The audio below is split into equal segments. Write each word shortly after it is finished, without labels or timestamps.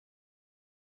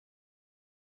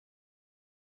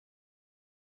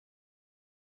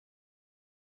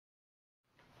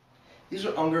These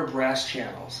are Unger brass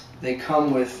channels. They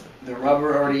come with the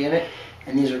rubber already in it,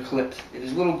 and these are clipped.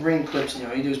 There's little green clips.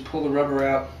 All you do is pull the rubber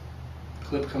out,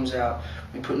 clip comes out.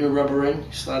 When you put new rubber in,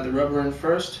 you slide the rubber in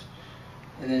first,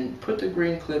 and then put the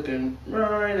green clip in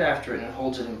right after it, and it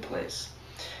holds it in place.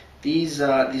 These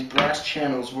brass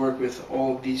channels work with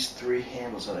all of these three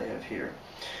handles that I have here.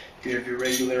 You have your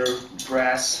regular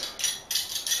brass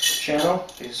channel.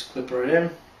 You just clip right in.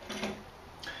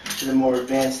 To the more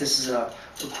advanced, this is a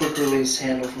quick release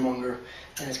handle from Unger,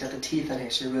 and it's got the teeth on here,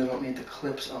 so you really don't need the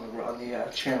clips on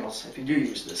the channels if you do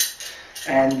use this.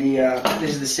 And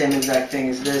this is the same exact thing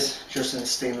as this, just in a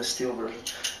stainless steel version.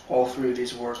 All three of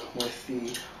these work with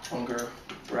the Unger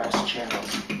brass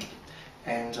channels.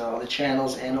 And the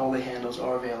channels and all the handles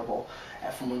are available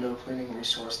at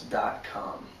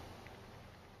FromWindowCleaningResource.com.